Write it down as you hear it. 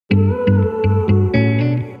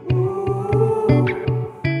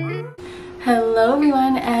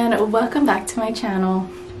welcome back to my channel.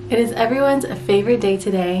 It is everyone's favorite day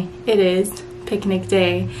today. It is picnic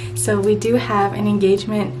day. So we do have an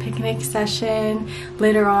engagement picnic session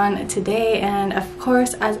later on today, and of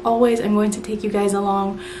course, as always, I'm going to take you guys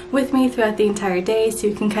along with me throughout the entire day so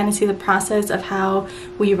you can kind of see the process of how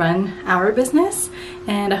we run our business.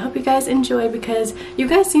 And I hope you guys enjoy, because you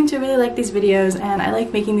guys seem to really like these videos and I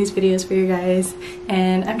like making these videos for you guys,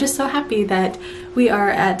 and I'm just so happy that we are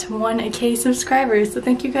at 1K subscribers. So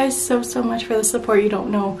thank you guys so much for the support. You don't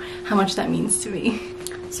know how much that means to me.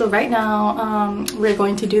 So right now, we're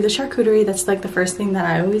going to do the charcuterie. That's like the first thing that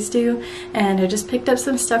I always do. And I just picked up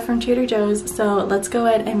some stuff from Trader Joe's, so let's go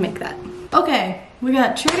ahead and make that. Okay, we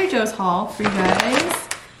got Trader Joe's haul for you guys.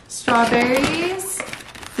 Strawberries,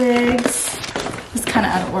 figs. It's kind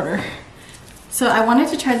of out of order. So I wanted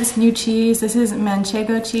to try this new cheese. This is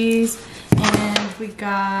manchego cheese. And we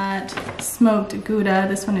got smoked Gouda.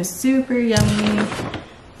 This one is super yummy.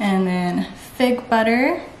 And then fig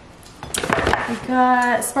butter. We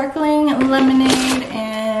got sparkling lemonade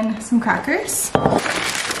and some crackers.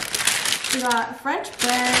 We got French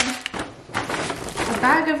bread, a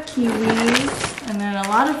bag of kiwis, and then a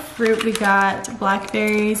lot of fruit. We got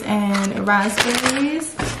blackberries and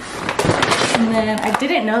raspberries. And then I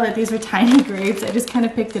didn't know that these were tiny grapes. I just kind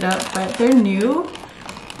of picked it up, but they're new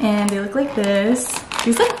and they look like this.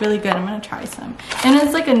 These look really good. I'm gonna try some. And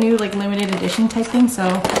it's like a new like limited edition type thing, so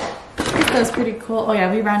that was pretty cool. Oh yeah,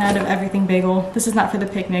 we ran out of everything bagel. This is not for the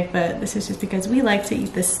picnic, but this is just because we like to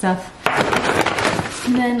eat this stuff.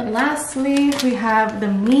 And then lastly, we have the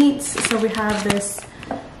meats. So we have this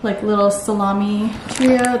like little salami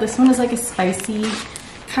trio. This one is like a spicy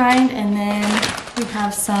kind, and then we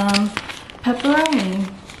have some pepperoni.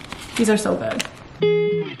 These are so good.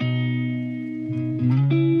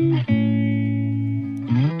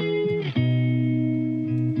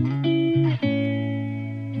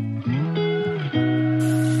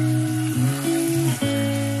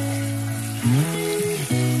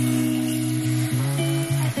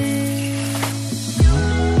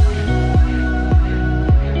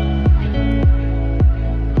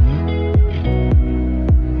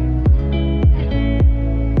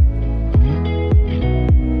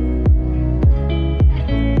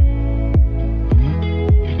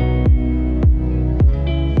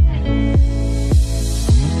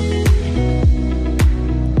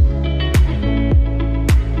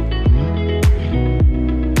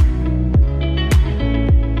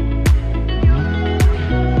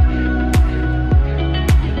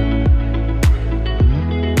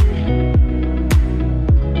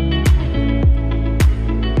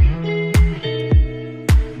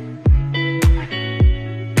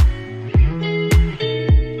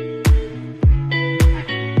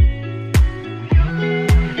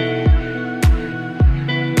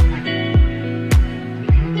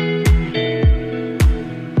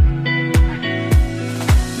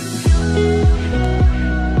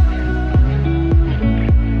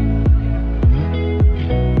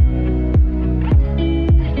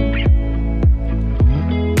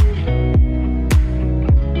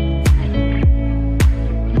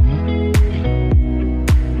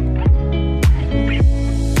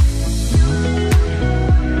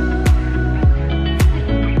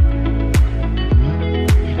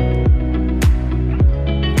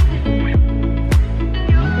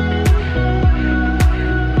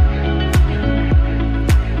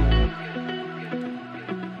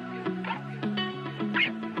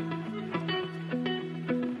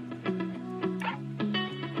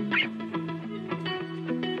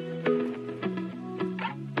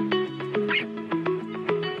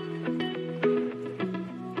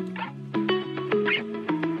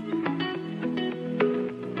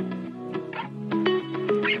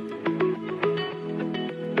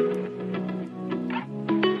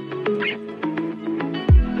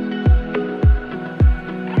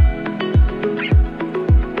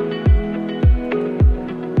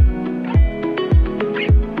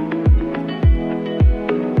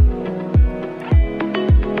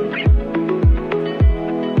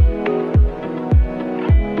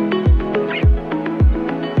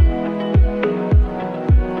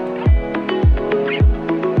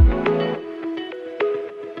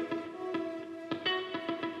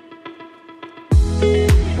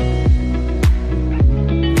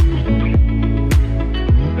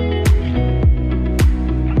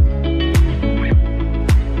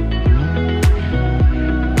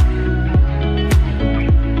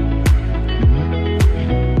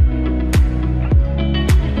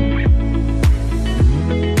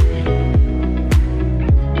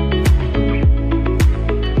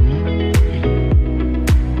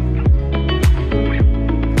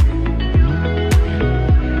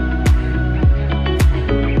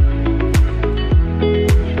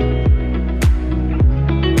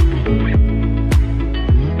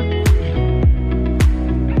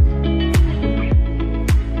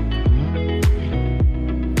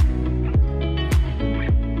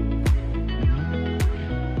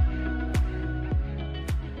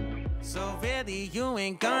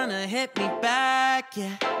 ain't gonna hit me back,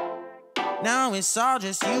 yeah. Now it's all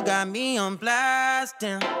just you got me on blast,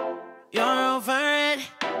 damn. You're over it,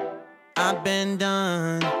 I've been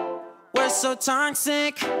done. We're so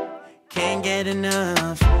toxic, can't get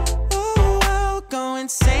enough. Ooh, I'll go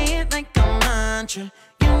and say it like a mantra.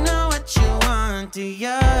 You know what you want, do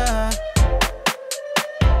ya?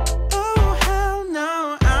 Oh, hell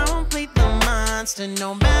no, I won't play the monster,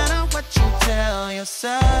 no matter what you tell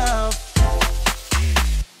yourself.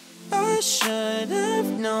 I should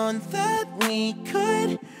have known that we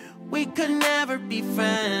could never be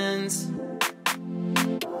friends.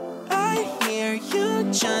 I hear you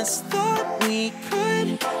just thought we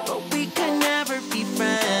could, but we could never be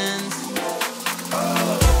friends.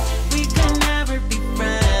 We could never be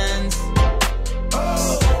friends.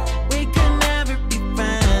 We could never be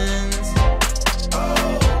friends.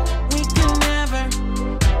 We could never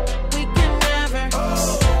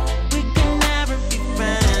be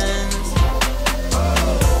friends.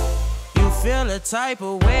 You feel a type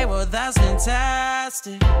of way, well that's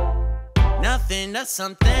fantastic. Nothing to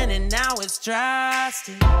something and now it's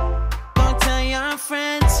drastic. Don't tell your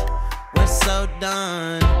friends, we're so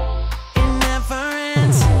done. It never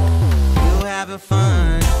ends, you having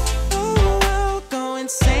fun. Oh, I'll go and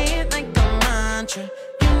say it like a mantra.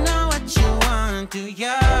 You know what you want, do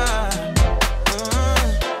ya?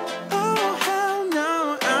 Oh, hell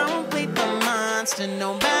no, I won't play the monster,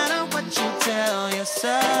 no matter what you tell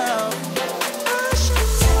yourself.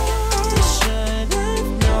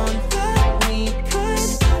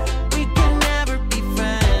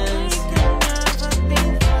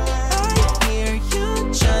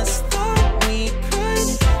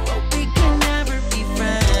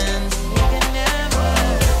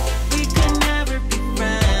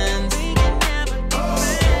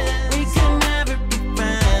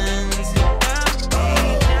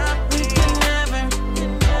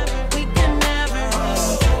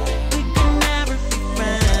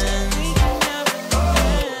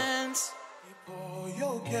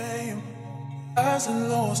 Highs and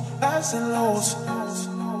lows, highs and lows.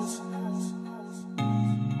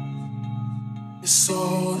 It's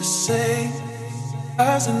all the same.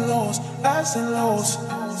 Highs and lows, highs and lows.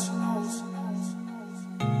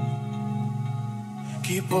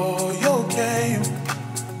 Keep all your game.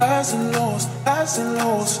 Highs and lows, highs and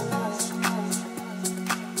lows.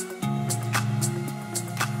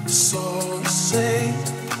 It's all the same.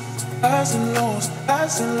 Highs and lows,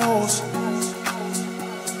 highs and lows.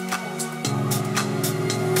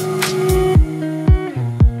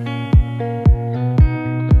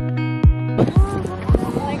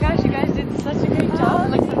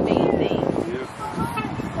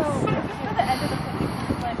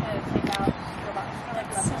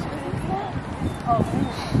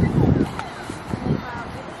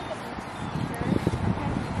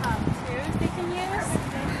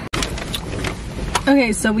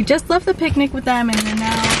 Okay, so we just left the picnic with them and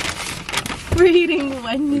now we're eating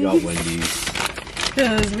Wendy's. We got Wendy's.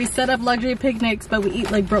 Because we set up luxury picnics, but we eat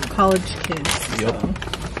like broke college kids. Yep. So.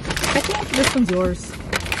 I think this one's yours.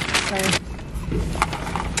 Sorry.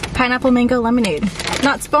 Pineapple mango lemonade.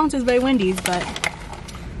 Not sponsored by Wendy's, but...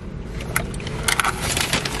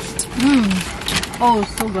 Oh,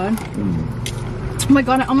 so good. Oh my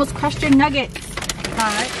god, I almost crushed your nuggets.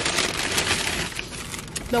 Alright.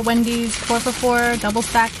 The Wendy's 4 for $4 double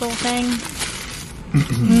stack little thing.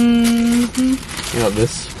 You got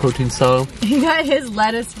this protein style? He got his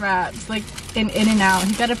lettuce wraps, like in In-N-Out.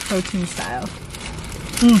 He got a protein style.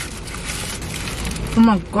 Oh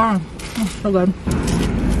my god. Oh, so good.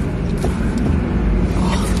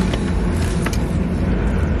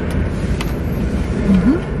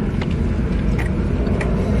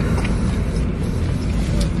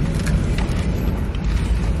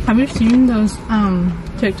 Have you seen those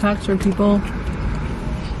TikToks where people,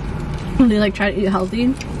 they like try to eat healthy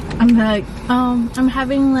and they're like, I'm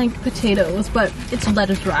having like potatoes, but it's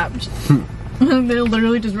lettuce wrapped. They'll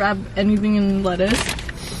literally just wrap anything in lettuce.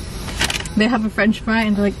 They have a French fry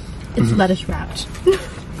and they're like, it's lettuce wrapped.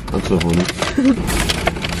 That's so funny.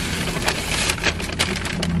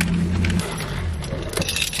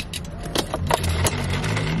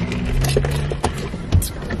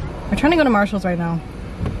 We're trying to go to Marshall's right now.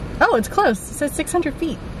 Oh, it's close. It says 600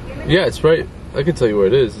 feet. Yeah, it's right. I can tell you where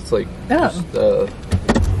it is. It's like, just,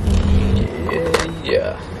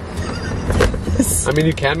 yeah. I mean,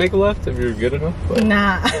 you can make a left if you're good enough, but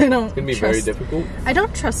nah, I don't. It's gonna be very difficult. I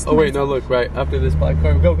don't trust. Oh wait, no, look, right after this black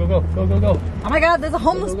car. Go, go, go, go, go, go. Oh my god, there's a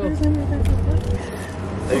homeless person.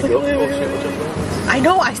 There you go. Oh shit, I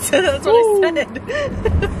know. I said that's what I said.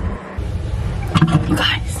 You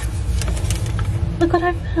guys, look what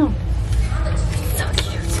I found. So cute.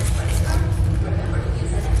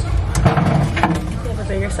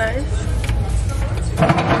 size.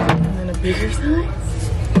 And then a bigger size.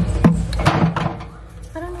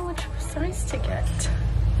 I don't know which size to get.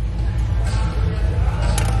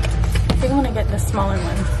 I think I want to get the smaller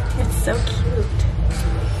one. It's so cute.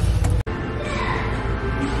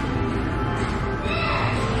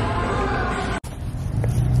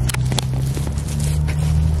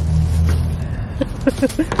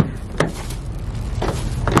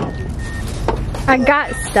 I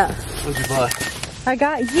got stuff. What'd you buy? I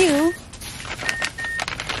got you.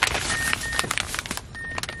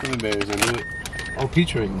 Gummy bears, I knew it. Oh,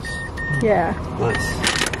 peach rings. Yeah. Nice.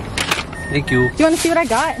 Thank you. Do you want to see what I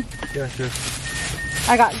got? Yeah, sure.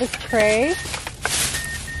 I got this tray.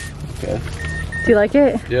 Okay. Do you like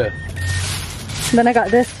it? Yeah. Then I got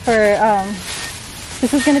this for,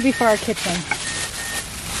 this is going to be for our kitchen.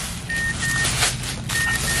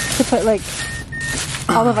 To put like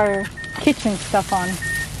all of our kitchen stuff on.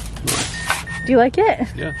 Do you like it?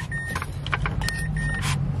 Yeah.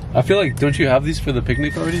 I feel like, don't you have these for the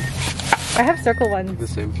picnic already? I have circle ones. The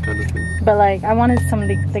same kind of thing. But like, I wanted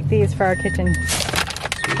something like these for our kitchen.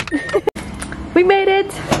 We made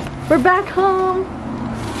it! We're back home!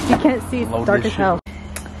 You can't see, it's dark as hell.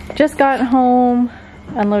 Just got home,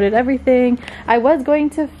 unloaded everything. I was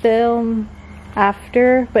going to film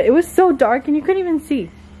after, but it was so dark and you couldn't even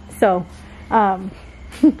see. So,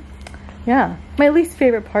 yeah, my least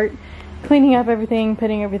favorite part, cleaning up everything,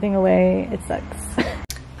 putting everything away. It sucks.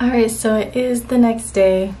 Alright, so it is the next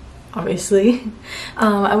day, obviously.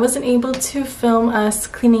 I wasn't able to film us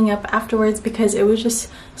cleaning up afterwards because it was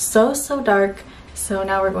just so dark. So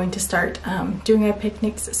now we're going to start doing our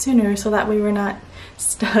picnics sooner so that way we're not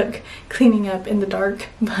stuck cleaning up in the dark.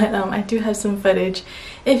 But I do have some footage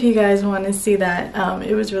if you guys want to see that.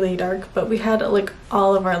 It was really dark, but we had like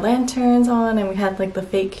all of our lanterns on and we had like the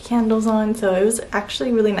fake candles on, so it was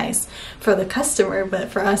actually really nice for the customer, but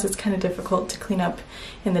for us it's kind of difficult to clean up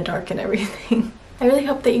in the dark and everything. I really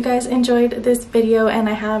hope that you guys enjoyed this video, and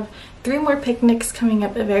I have 3 more picnics coming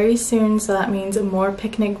up very soon, so that means more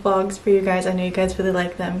picnic vlogs for you guys. I know you guys really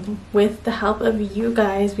like them. With the help of you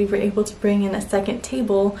guys, we were able to bring in a second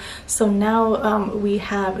table, so now we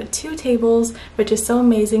have 2 tables, which is so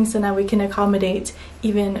amazing. So now we can accommodate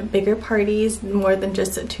even bigger parties, more than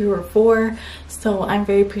just 2 or 4. So I'm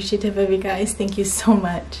very appreciative of you guys. Thank you so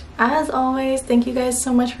much. As always, thank you guys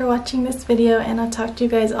so much for watching this video, and I'll talk to you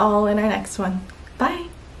guys all in our next one. Bye!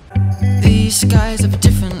 These skies have a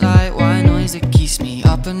different light. Why noise that keeps me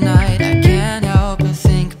up at night? I can't help but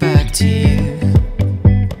think back to you.